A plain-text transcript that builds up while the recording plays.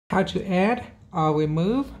How to add or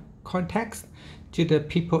remove contacts to the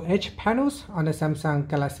People Edge panels on the Samsung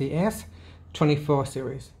Galaxy S24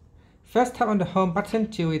 series. First, tap on the home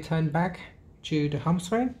button to return back to the home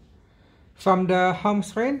screen. From the home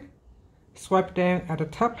screen, swipe down at the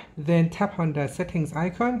top, then tap on the settings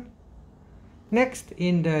icon. Next,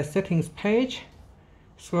 in the settings page,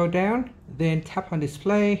 scroll down, then tap on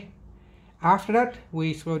display. After that,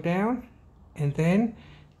 we scroll down and then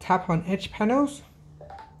tap on Edge panels.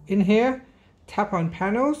 In here, tap on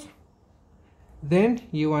panels. Then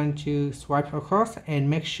you want to swipe across and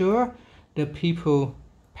make sure the People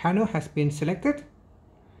panel has been selected.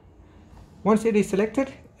 Once it is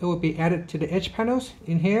selected, it will be added to the Edge panels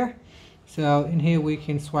in here. So in here we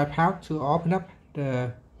can swipe out to open up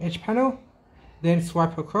the Edge panel, then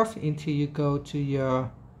swipe across until you go to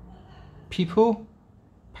your People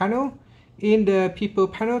panel. In the People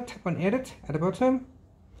panel, tap on Edit at the bottom.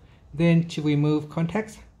 Then to remove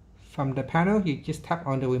contacts from the panel, you just tap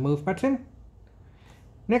on the Remove button.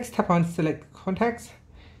 Next, tap on Select Contacts,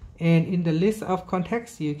 and in the list of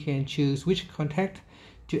contacts, you can choose which contact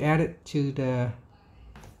to add it to the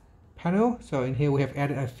panel. So in here we have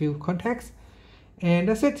added a few contacts, and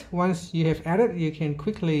that's it. Once you have added, you can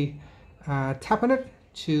quickly tap on it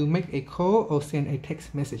to make a call or send a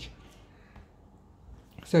text message.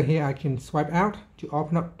 So here I can swipe out to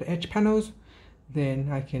open up the Edge panels. Then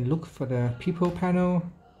I can look for the People panel,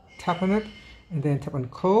 tap on it, and then tap on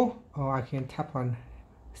call, or I can tap on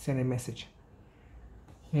send a message.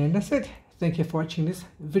 And that's it. Thank you for watching this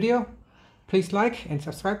video. Please like and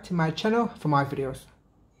subscribe to my channel for more videos.